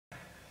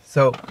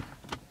So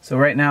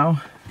right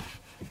now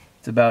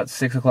it's about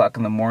 6 o'clock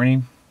in the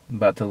morning. I'm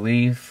about to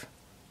leave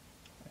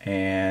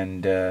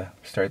and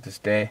start this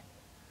day.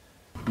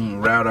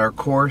 Route our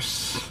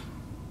course.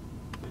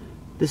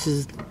 This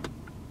is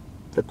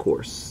the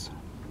course.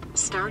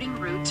 Starting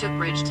route to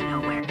Bridge to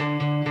Nowhere.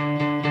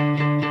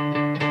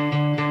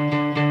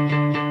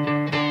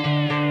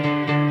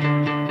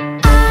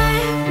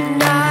 I'm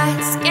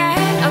not scared,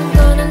 I'm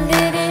gonna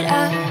live it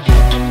up.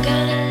 I'm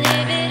gonna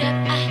live it up.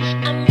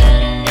 I'm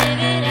gonna live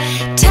it up.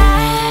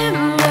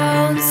 Time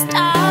won't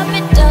stop,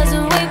 it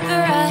doesn't wait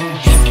for us.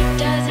 It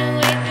doesn't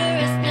wait for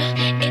us, no,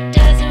 it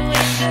doesn't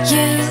wait for us.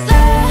 You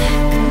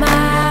look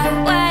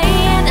my way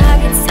and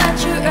I get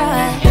such a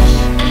rush.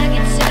 I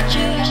get such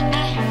a rush,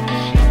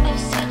 oh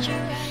such a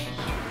rush.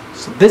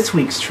 So this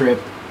week's trip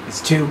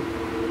is to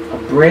a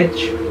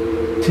bridge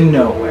to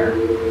nowhere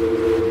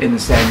in the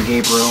San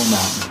Gabriel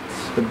Mountains.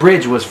 The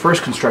bridge was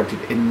first constructed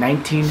in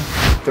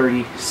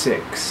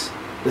 1936,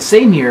 the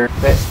same year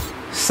that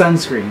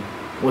sunscreen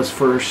was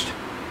first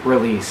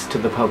released to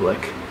the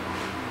public.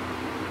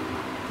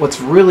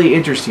 What's really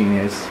interesting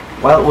is,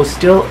 while it was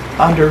still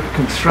under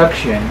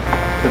construction,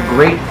 the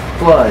Great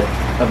Flood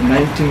of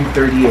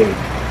 1938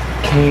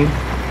 came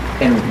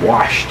and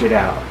washed it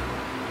out.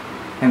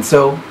 And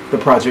so the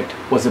project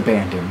was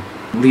abandoned,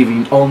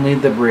 leaving only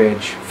the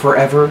bridge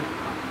forever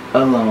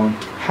alone.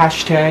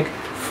 Hashtag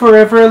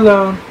forever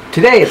alone.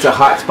 Today it's a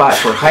hot spot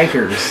for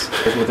hikers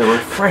with a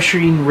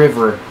refreshing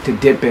river to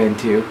dip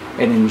into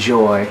and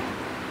enjoy.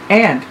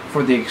 And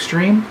for the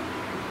extreme,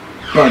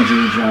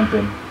 bungee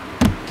jumping.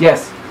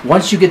 Yes,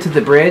 once you get to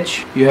the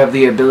bridge, you have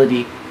the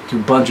ability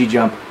to bungee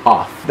jump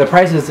off. The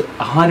price is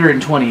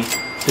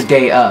 $120 the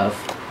day of.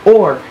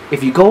 Or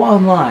if you go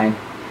online,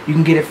 you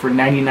can get it for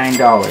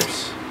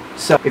 $99.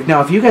 So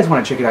if you guys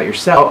want to check it out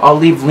yourself, I'll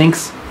leave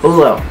links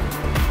below.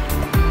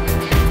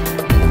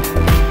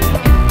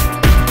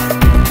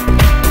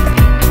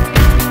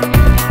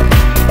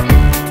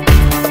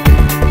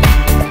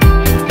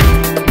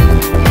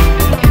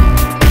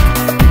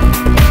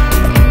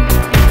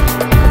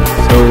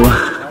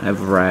 I've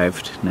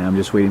arrived. Now I'm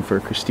just waiting for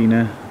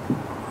Christina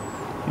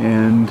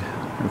and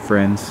her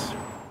friends.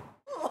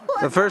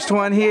 The first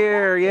one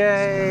here,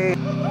 yay!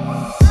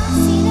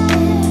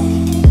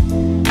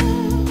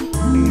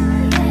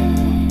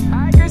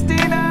 Hi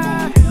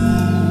Christina!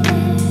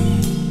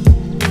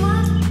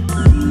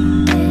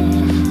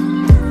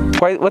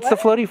 What's the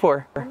floaty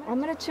for? I'm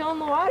gonna chill in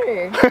the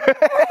water.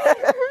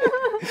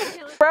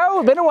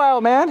 Bro, been a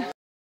while, man.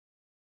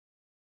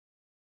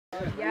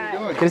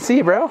 Yeah. Good to see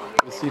you, bro.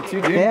 Good to see you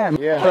too, dude. Yeah.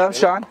 Hello, I'm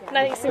Sean.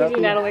 Nice to meet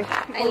you, Natalie.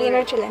 Eileen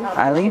or Chilin.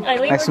 Eileen,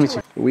 nice to meet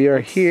you. We are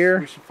here.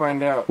 We should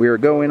find out. We are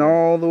going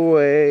all the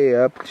way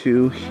up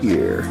to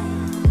here.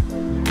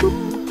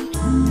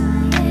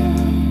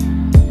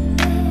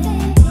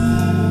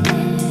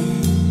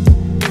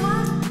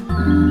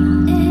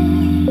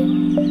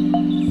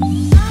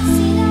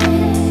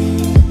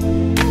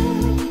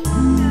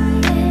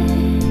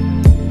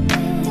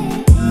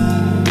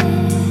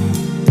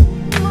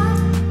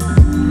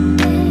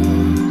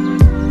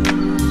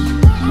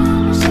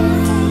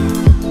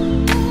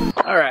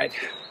 Alright,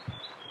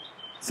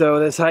 so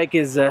this hike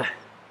is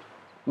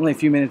only a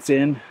few minutes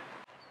in.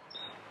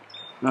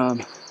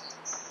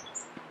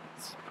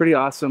 It's pretty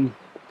awesome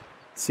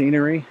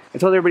scenery. I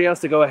told everybody else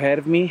to go ahead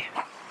of me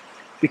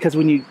because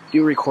when you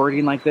do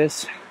recording like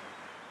this,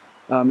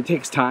 it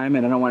takes time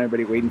and I don't want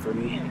everybody waiting for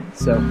me.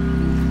 So,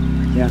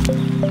 yeah.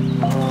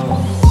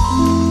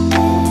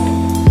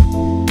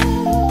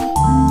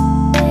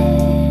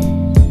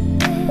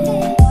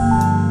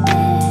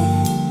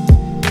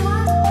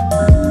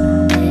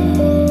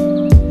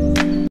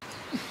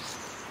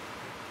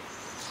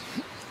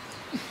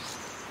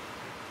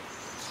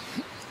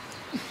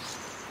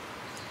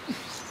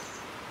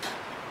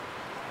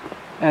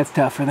 That's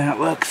tougher than it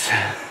looks.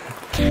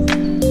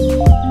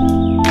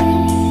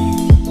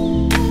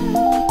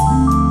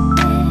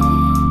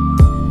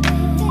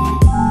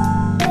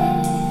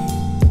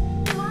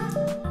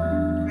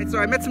 Alright, so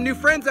I met some new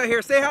friends out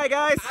here. Say hi,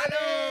 guys.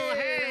 Hello,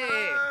 hey.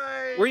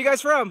 Hi. Where are you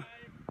guys from?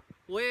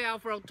 We are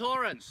from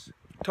Torrance.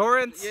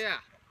 Torrance? Yeah.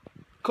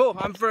 Cool,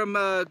 I'm from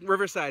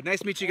Riverside.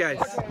 Nice to meet you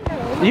guys.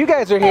 You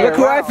guys are here. Look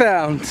who I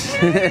found.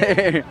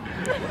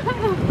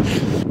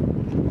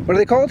 What are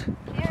they called?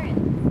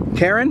 Karen.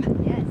 Karen?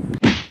 Yes.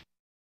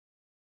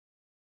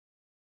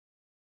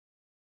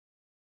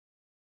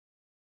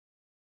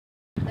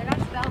 They're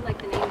not spelled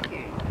like the name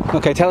Karen.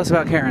 Okay, tell us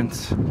about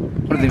Karens.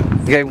 What are they?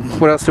 Okay,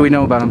 what else do we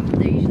know about them?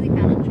 They're usually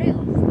found on trails,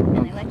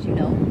 and they let you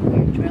know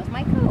where trails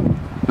might go.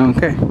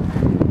 Okay.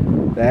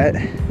 That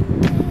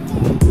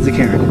is a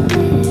Karen.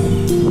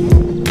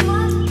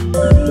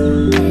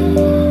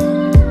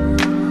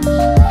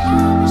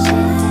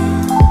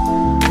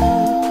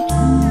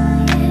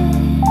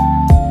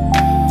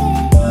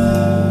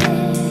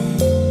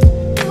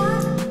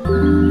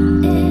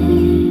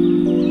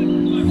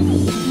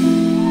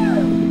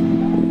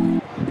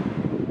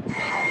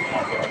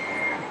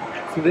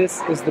 So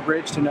this is the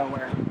bridge to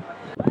nowhere.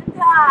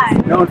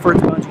 Known for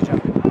its bungee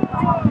jumping.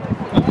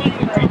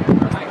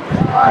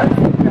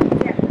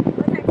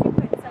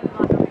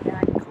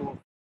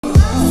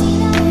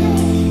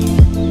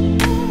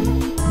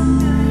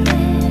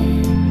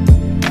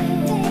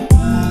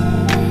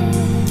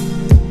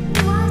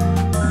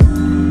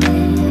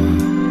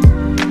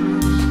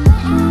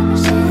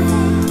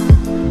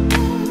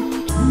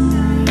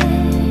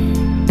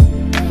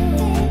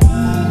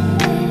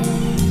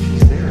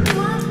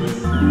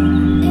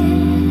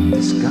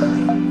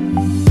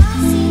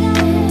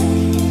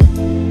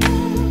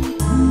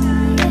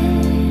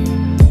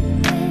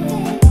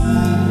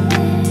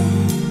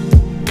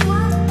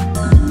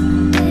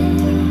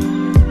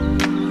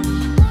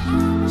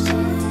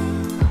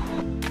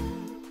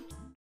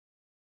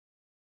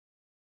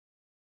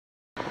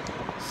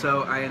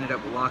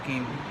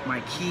 locking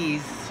my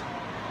keys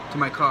to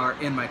my car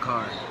in my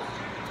car.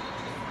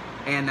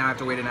 And now I have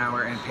to wait an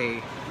hour and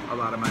pay a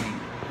lot of money.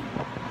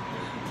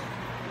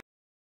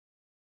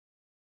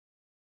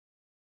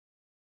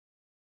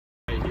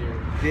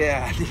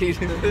 Yeah, dude.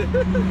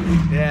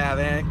 Yeah,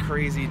 man,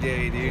 crazy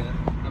day, dude.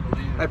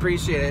 I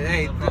appreciate it.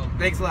 Hey,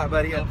 thanks a lot,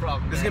 buddy. No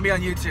problem, This is man. gonna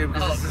be on YouTube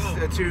because Oh,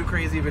 this is a too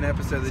crazy of an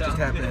episode that just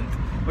happened.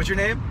 What's your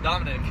name?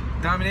 Dominic.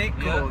 Dominic?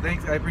 Cool. Yeah.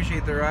 Thanks. I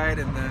appreciate the ride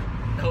and the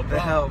No problem,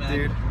 help, man.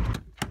 dude.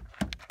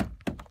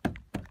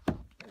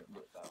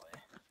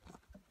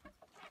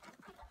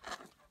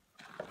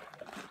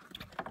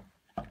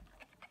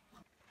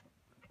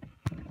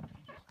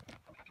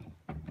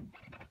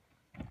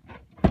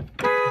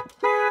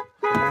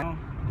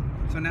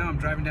 So now I'm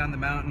driving down the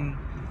mountain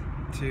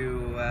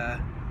to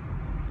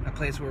a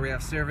place where we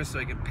have service so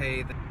I can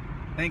pay.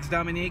 Thanks,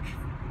 Dominique,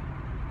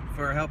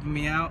 for helping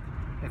me out.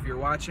 If you're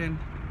watching,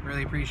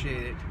 really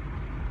appreciate it.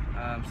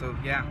 So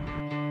yeah.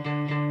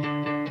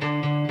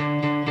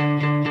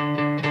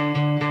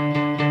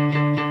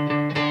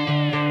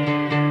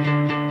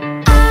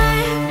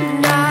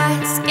 I'm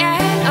not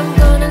scared, I'm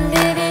gonna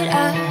live it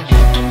up.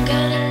 I'm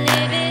gonna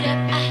live it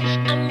up.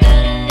 I'm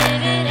gonna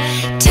live it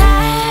up.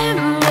 Time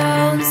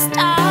won't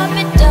stop,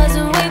 it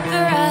doesn't wait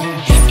for us.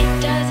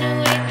 It doesn't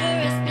wait for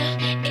us, no,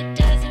 it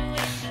doesn't wait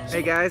for us.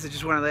 Hey guys, I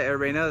just want to let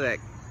everybody know that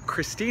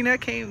Christina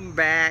came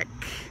back.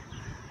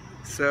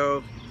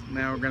 So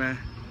now we're gonna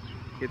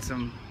get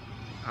some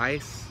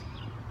ice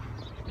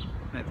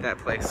at that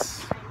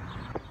place.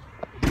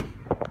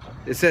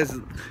 It says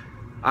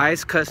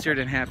ice, custard,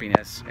 and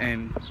happiness.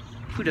 And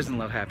who doesn't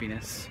love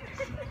happiness?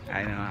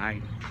 I know,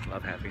 I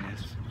love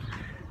happiness.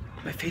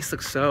 My face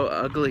looks so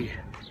ugly,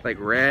 like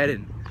red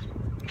and...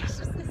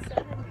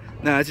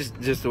 No, it's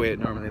just the way it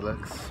normally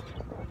looks.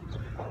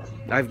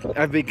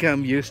 I've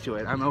become used to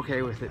it. I'm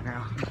okay with it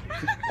now.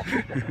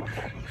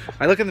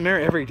 I look in the mirror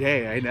every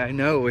day. I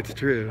know it's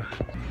true.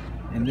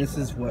 And this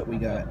is what we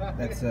got.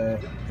 That's a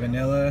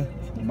vanilla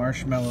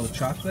marshmallow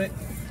chocolate,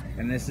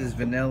 and this is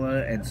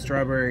vanilla and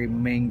strawberry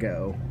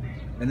mango.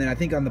 And then I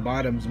think on the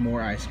bottom's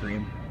more ice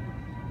cream.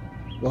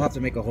 We'll have to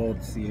make a hole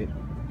to see it.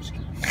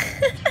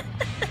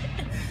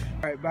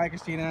 All right, bye,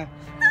 Christina.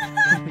 All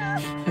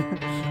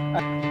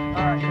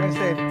right, drive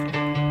safe.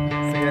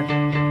 See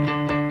ya.